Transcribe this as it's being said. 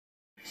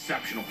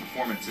exceptional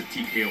performance at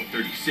TKO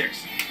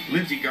 36,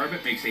 Lindsay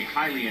Garbatt makes a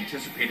highly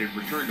anticipated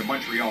return to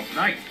Montreal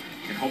tonight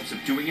in hopes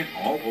of doing it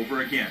all over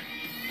again.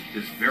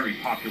 This very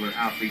popular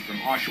athlete from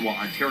Oshawa,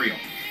 Ontario,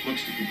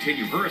 looks to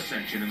continue her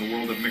ascension in the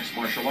world of mixed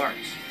martial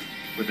arts.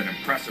 With an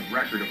impressive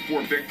record of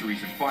 4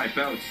 victories and 5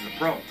 bouts as a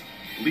pro,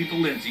 Lethal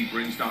Lindsay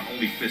brings not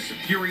only fists of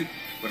fury,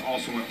 but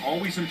also an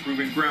always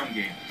improving ground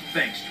game,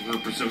 thanks to her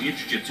Brazilian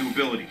Jiu-Jitsu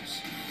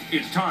abilities.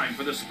 It's time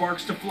for the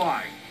sparks to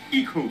fly.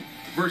 Iku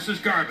versus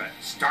Garbatt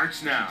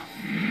starts now.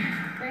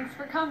 Thanks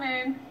for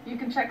coming. You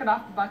can check it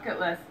off the bucket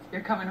list.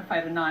 You're coming to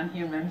fight a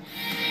non-human.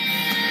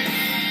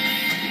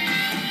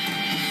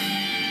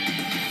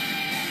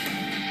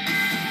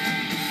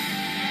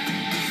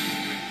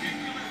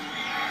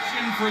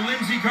 For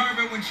Lindsay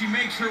Garbatt when she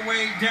makes her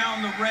way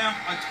down the ramp.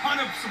 A ton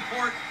of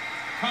support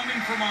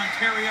coming from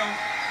Ontario.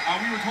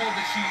 We were told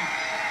that she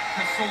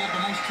has sold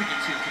the most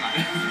tickets here tonight.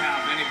 Yeah,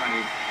 of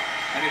anybody.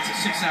 And it's a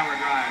 6-hour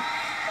drive.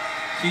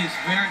 She is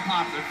very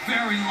popular,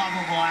 very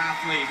lovable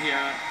athlete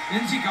here.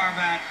 Lindsay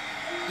Garbatt,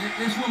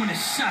 this woman is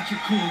such a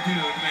cool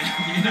dude, man.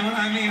 You know what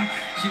I mean?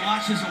 She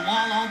watches a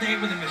wall all day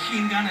with a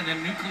machine gun at a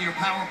nuclear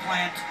power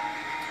plant.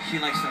 She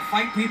likes to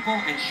fight people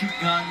and shoot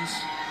guns.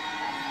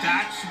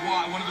 That's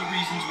why, one of the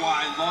reasons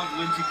why I love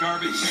Lindsay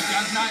Garbatt. She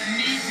does not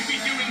need to be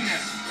doing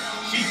this.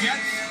 She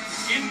gets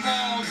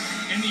involved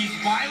in these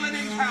violent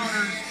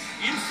encounters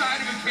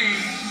inside of a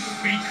cage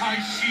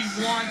because she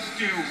wants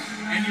to.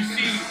 And you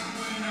see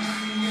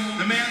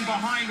the man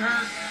behind her,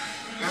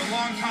 her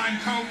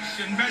longtime coach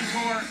and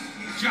mentor,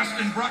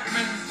 Justin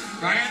Bruckman,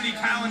 and the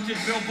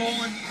talented Bill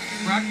Boland.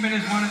 Bruckman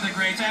is one of the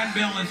greats, and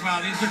Bill as well.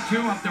 These are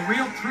two of the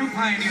real true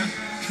pioneers,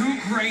 true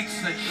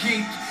greats that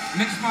shaped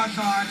mixed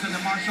martial arts and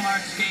the martial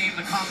arts game,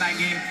 the combat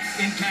game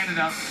in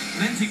Canada.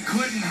 Lindsay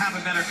couldn't have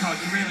a better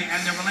coach, really, and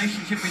the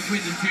relationship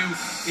between the two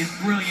is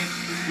brilliant.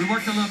 We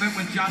worked a little bit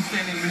with Justin,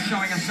 and he was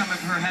showing us some of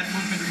her head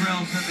movement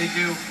drills that they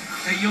do.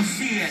 You'll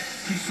see it.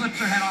 She slips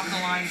her head off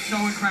the line so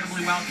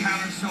incredibly well,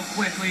 counters so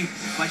quickly,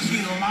 but she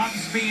loves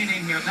being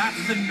in here. That's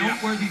the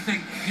noteworthy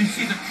thing. You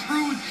see the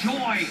true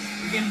joy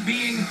in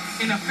being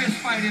in a fist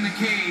fight in a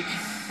cage,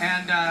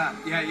 and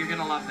yeah, you're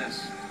gonna love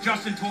this.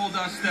 Justin told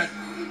us that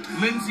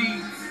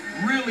Lindsay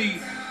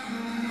really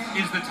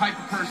is the type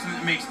of person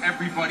that makes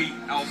everybody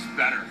else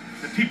better.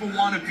 That people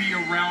want to be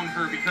around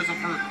her because of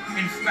her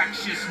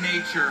infectious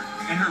nature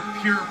and her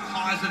pure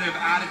positive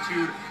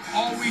attitude.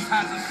 Always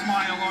has a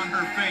smile on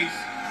her face.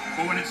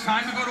 But when it's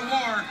time to go to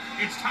war,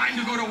 it's time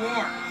to go to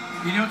war.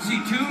 You don't see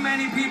too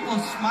many people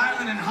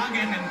smiling and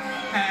hugging and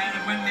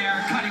when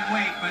they're cutting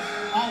weight, but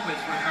always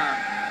with her.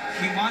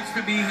 She wants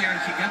to be here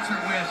and she gets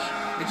her wish.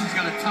 And she's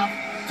got a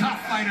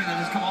tough fighter that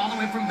has come all the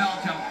way from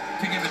Belgium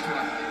to give it to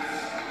her.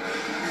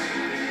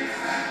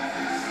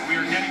 We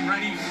are getting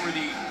ready for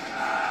the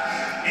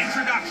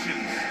introduction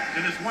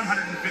to this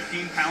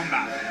 115-pound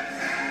battle.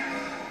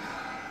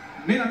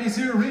 Mesdames,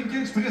 Messieurs,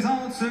 Rinkage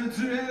présente ce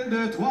duel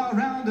de 3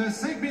 rounds de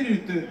 5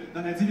 minutes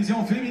dans la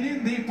division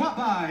féminine des poids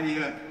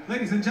pailles.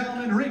 Ladies and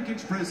gentlemen,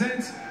 Rinkage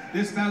presents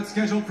this bout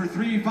scheduled for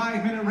 3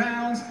 5-minute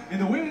rounds in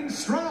the women's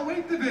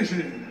strawweight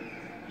division.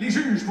 Les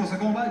juges pour ce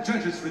combat,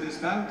 judges for this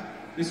bout,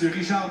 Monsieur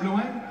Richard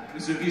Blouin,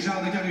 Monsieur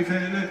Richard de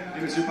Carufel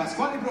et Monsieur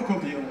Pasquale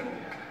Procopio.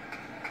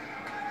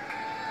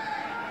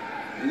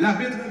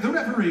 L'arbitre, the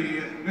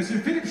referee, Monsieur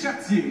Philippe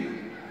Chartier.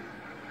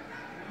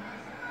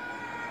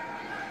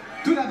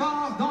 Tout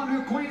d'abord, dans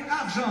le coin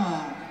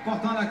argent,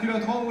 portant la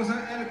culotte rose,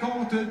 elle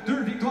compte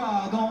 2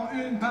 victoires, dont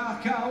une par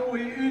KO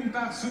et une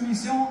par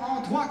soumission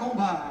en 3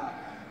 combats.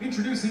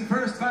 Introducing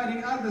first,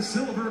 fighting out of the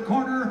silver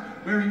corner,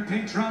 wearing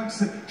pink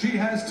trunks, she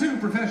has 2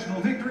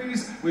 professional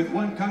victories, with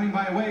 1 coming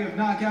by way of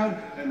knockout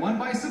and 1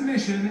 by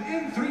submission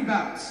in 3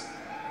 bouts.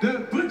 De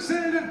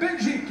Bruxelles,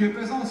 Belgique,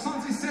 pesant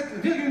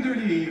 117,2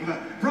 livres,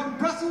 from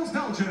Brussels,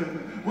 Belgium,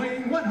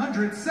 weighing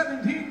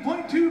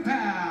 117.2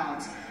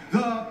 pounds,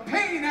 the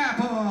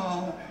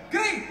Pineapple,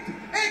 Great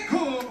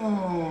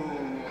Echo.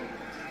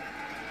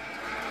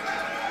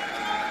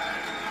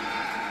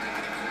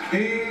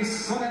 Et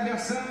son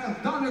adversaire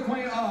dans le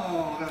coin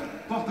or,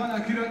 portant la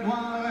culotte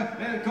noire,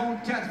 elle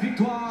compte 4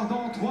 victoires,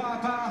 dont 3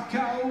 par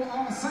KO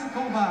en 5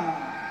 combats.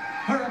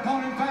 Her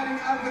opponent fighting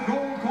out of the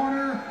gold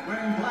corner,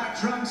 wearing black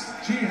trunks,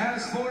 she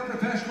has 4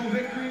 professional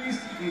victories,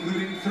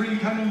 including 3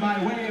 coming by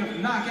way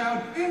of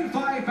knockout in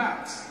 5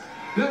 bouts.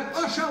 De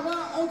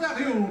Oshawa,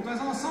 Ontario,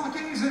 pesant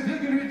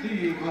 115,8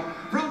 livres,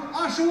 from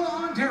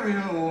Oshawa,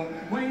 Ontario,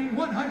 weighing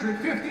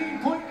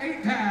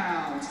 115.8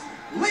 pounds,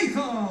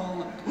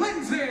 Lethal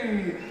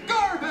Lindsay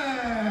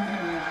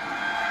Garbatt.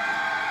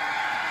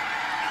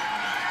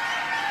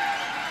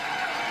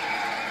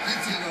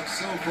 Lindsay looks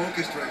so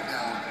focused right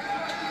now.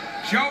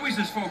 She always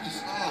is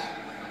focused.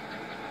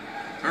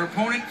 Her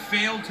opponent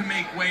failed to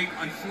make weight.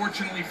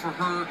 Unfortunately for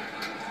her,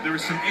 there were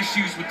some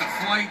issues with the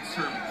flights.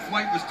 Her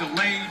flight was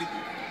delayed.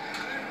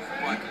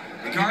 But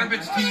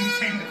Garbatt's team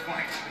came to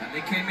fight. And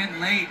they came in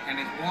late, and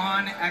it's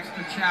 1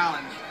 extra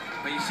challenge.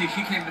 But you see,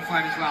 she came to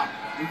fight as well.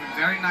 Moving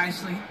very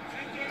nicely.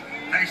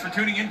 Thanks for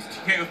tuning in to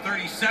TKO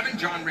 37.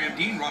 John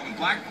Ramdeen, Robin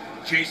Black,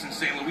 Jason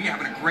St. Louis,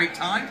 having a great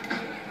time.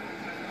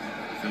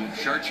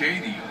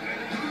 Chartier, the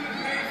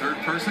third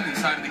person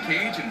inside of the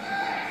cage and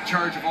in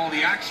charge of all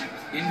the action.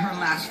 In her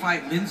last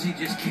fight, Lindsay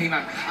just came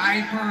out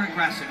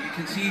hyper-aggressive. You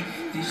can see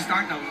she's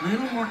starting a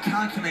little more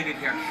calculated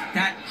here.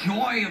 That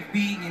joy of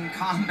being in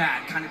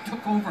combat kind of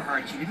took over her,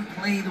 and she didn't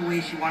play the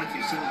way she wanted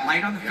to. So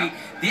light on the feet.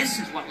 This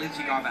is what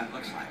Lindsay Garbatt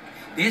looks like.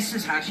 This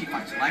is how she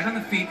fights. Light on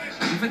the feet,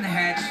 moving the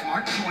head,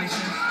 smart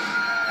choices.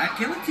 That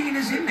guillotine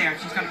is in there.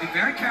 She's got to be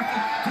very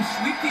careful to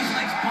sweep these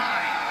legs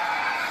by.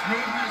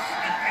 Smoothness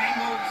and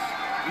angles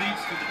leads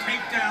to the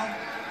takedown.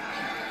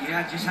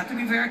 Yeah, just have to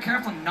be very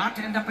careful not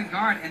to end up in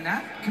guard, and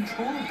that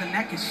control of the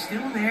neck is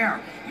still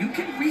there. You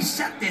can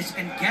reset this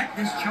and get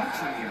this choke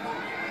from here.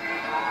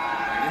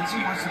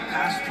 Lindsay wants to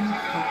pass to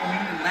her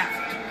own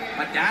left,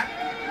 but that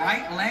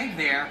right leg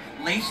there,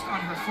 laced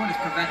on her foot, is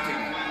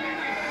preventing it.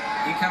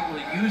 TKO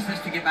will use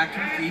this to get back to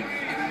her feet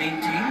and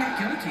maintain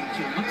that guillotine.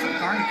 She'll look for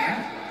guard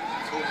again.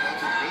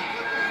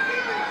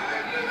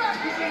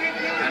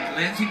 But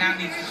Lindsay now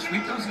needs to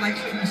sweep those legs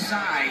to the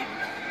side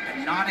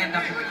and not end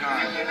up in the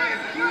guard.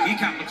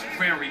 TKO looks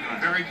very good.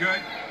 Very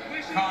good.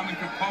 Calm and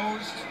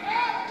composed.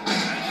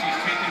 And she's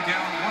taken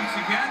down once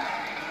again.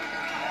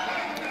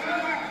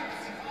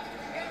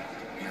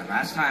 Yeah,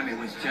 last time it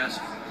was just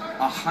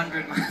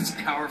 100 miles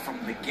an hour from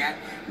the get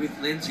with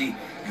Lindsay,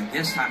 and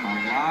this time a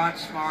lot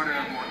smarter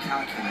and more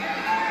calculated.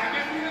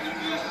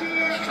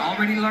 She's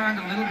already learned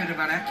a little bit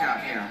about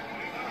Eckhout here.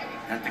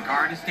 That the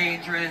guard is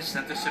dangerous,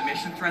 that the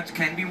submission threats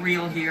can be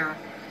real here.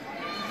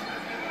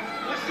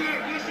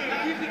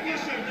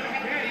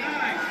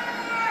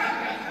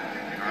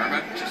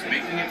 Garbatt just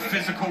making it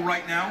physical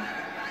right now.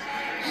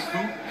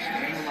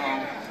 Staying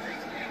low.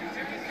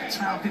 That's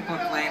how people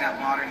are playing that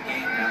modern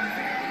game down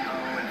very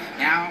low. And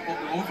now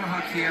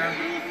overhook here,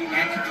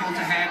 and controls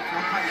the head, throw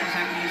punches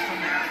and knees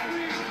from there.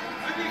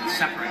 And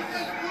separates.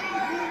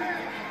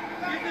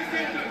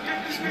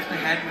 See if the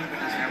head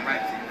movement is there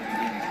right from the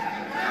beginning.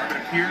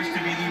 Garbatt appears to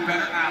be the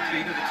better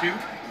athlete of the two.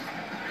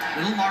 A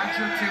little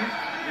larger too,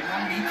 a bit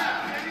more meat.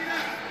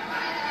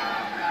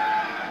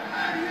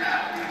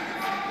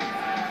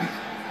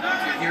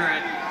 If you hear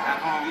it at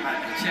home,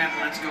 the chant,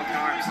 let's go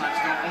Garbs, let's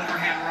go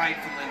overhand right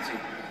from Lindsay.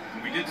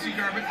 We did see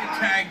Garbatt get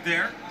tagged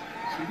there.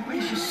 See the way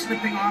she's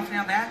slipping off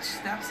now, that's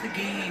the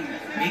game.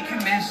 Make you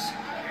miss.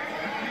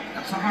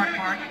 That's the hard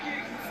part,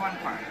 the fun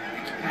part.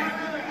 Make you pay.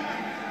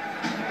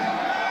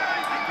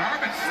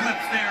 Garbatt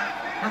slips there.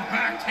 Her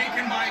back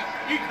taken by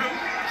Iku.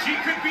 She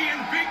could be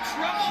in big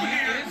trouble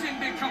here. She is in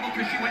big trouble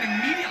because she went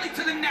immediately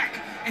to the neck,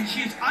 and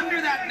she's under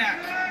that neck.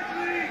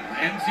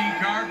 Lindsay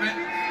Garbatt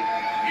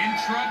in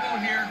trouble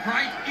here.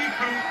 Right,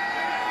 Iku.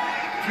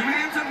 Two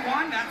hands on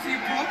one, that's the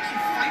approach. You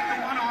fight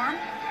the one arm.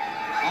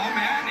 Oh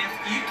man, if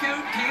Iku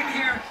came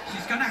here,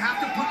 she's going to have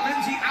to put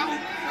Lindsay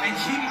out, and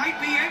she might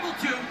be able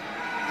to.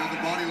 Now the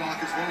body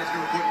lock as well is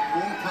going to put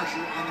more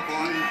pressure on the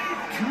body.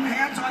 Two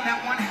hands on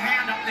that one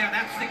hand up there.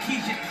 That's the key.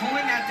 She's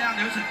pulling that down.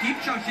 There's a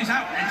deep choke. She's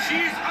out. And she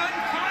is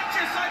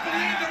unconscious, I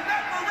believe. The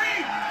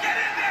referee,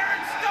 get in there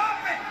and stop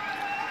it.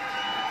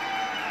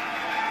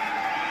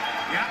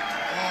 Yeah.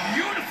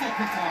 Beautiful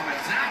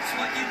performance. That's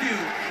what you do.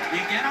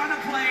 You get on a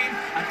plane,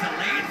 a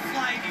delayed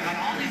flight. You got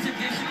all these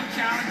additional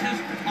challenges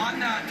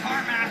on the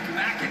tarmac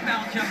back in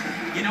Belgium.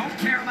 You don't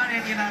care about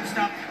any of that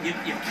stuff. You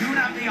tune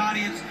out the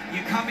audience.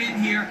 You come in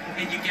here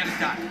and you get it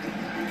done.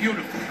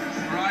 Beautiful.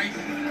 Right.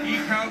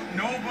 Ecout,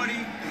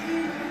 nobody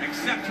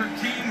except her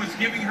team was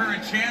giving her a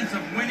chance of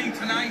winning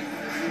tonight.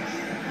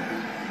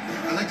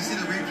 I'd like to see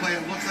the replay.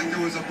 It looks like there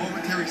was a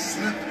momentary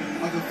slip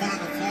of the foot on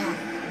the floor,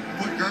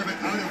 put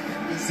Garbatt out of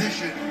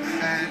position,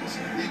 and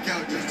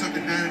Ecout just took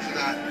advantage of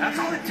that. That's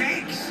all it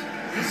takes.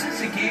 This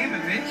is a game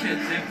of inches.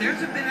 If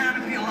there's a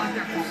banana peel out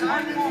there for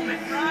one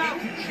moment, it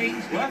can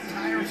change the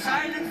entire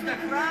fight.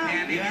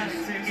 And it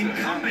is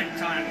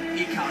incumbent on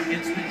Ecout.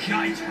 It's the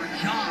judge, her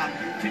job,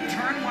 to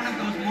turn one of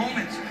those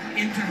moments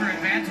into her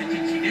advantage,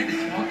 and she did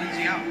it. She put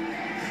Lindsay out.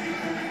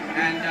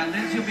 And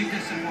Lindsay will be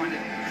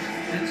disappointed.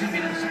 Lindsay will be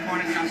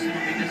disappointed. Justin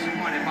will be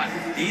disappointed. But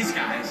these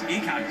guys,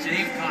 Ecout,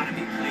 they've got to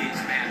be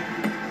pleased, man.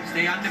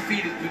 Stay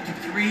undefeated. We took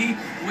 3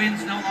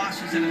 wins, no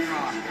losses, and a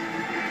draw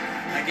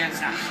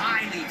against a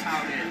highly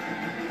touted,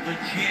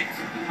 legit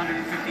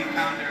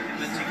 150-pounder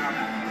Lindsay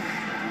Garbatt.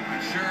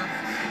 I'm sure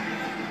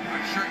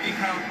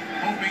Ecout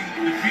hoping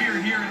the beer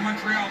here in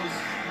Montreal is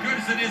good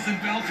as it is in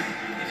Belgium,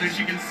 so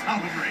she can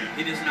celebrate.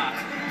 It is not.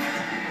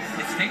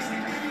 It's tasty.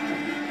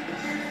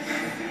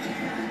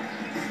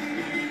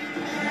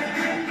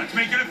 Let's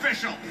make it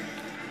official.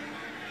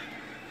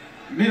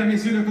 Mesdames,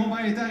 Messieurs, le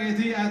combat est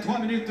arrêté à 3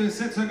 minutes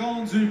 7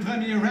 secondes du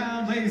premier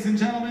round. Ladies and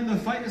gentlemen, the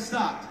fight is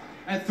stopped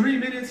at 3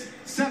 minutes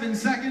 7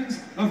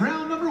 seconds of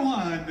round number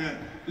 1.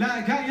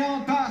 La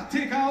gagnante par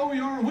TKO,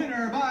 your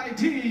winner by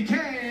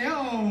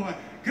TKO,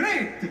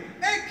 Great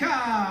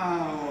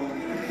Eckhout.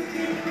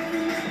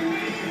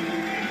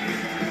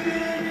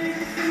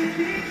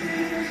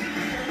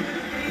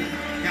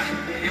 Yeah,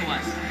 it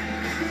was.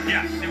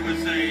 Yes, it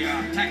was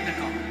a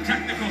Technical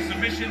technical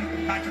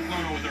submission. Patrick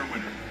Lono was our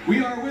winner.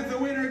 We are with the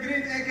winner,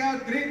 Great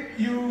Eckhout. Great,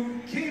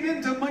 you came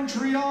into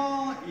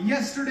Montreal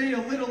yesterday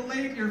a little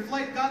late. Your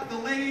flight got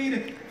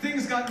delayed.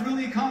 Things got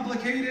really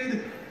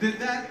complicated. Did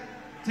that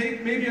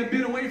take maybe a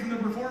bit away from the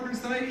performance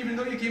tonight, even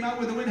though you came out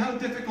with a win? How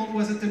difficult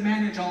was it to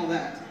manage all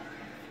that?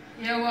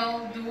 Yeah,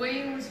 well, the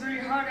weigh-in was very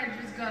hard. I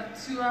just got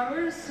 2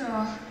 hours,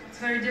 so it's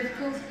very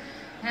difficult.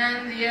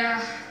 And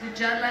yeah, the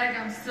jet lag,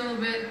 I'm still a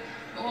bit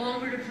all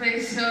over the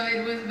place, so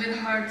it was a bit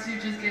hard to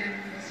just get into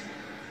this.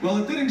 Well,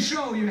 it didn't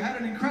show. You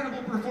had an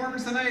incredible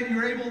performance tonight. You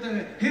were able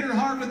to hit her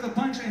hard with the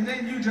punch, and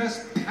then you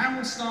just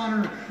pounced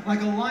on her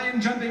like a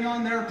lion jumping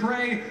on their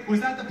prey.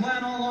 Was that the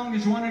plan all along?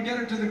 Did you want to get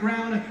her to the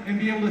ground and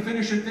be able to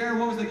finish it there?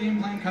 What was the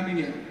game plan coming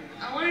in?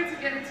 I wanted to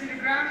get it to the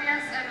ground,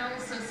 yes, and I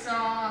also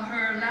saw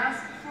her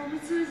last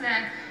performances,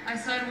 and I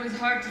saw it was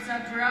hard to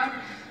tap her out.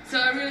 So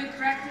I really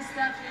practiced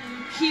that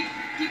and keep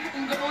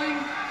on going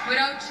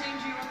without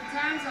changing all the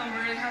time, so I'm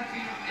really happy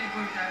it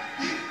worked out.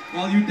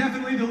 Well, you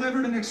definitely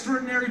delivered an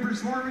extraordinary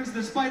performance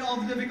despite all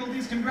the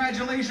difficulties.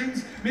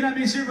 Congratulations, mesdames,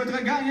 messieurs,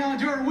 votre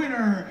gagnant, your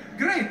winner,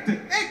 Great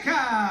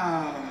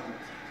Eckhout.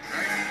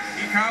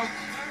 Eckhout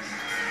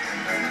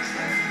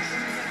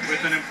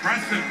with an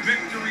impressive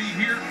victory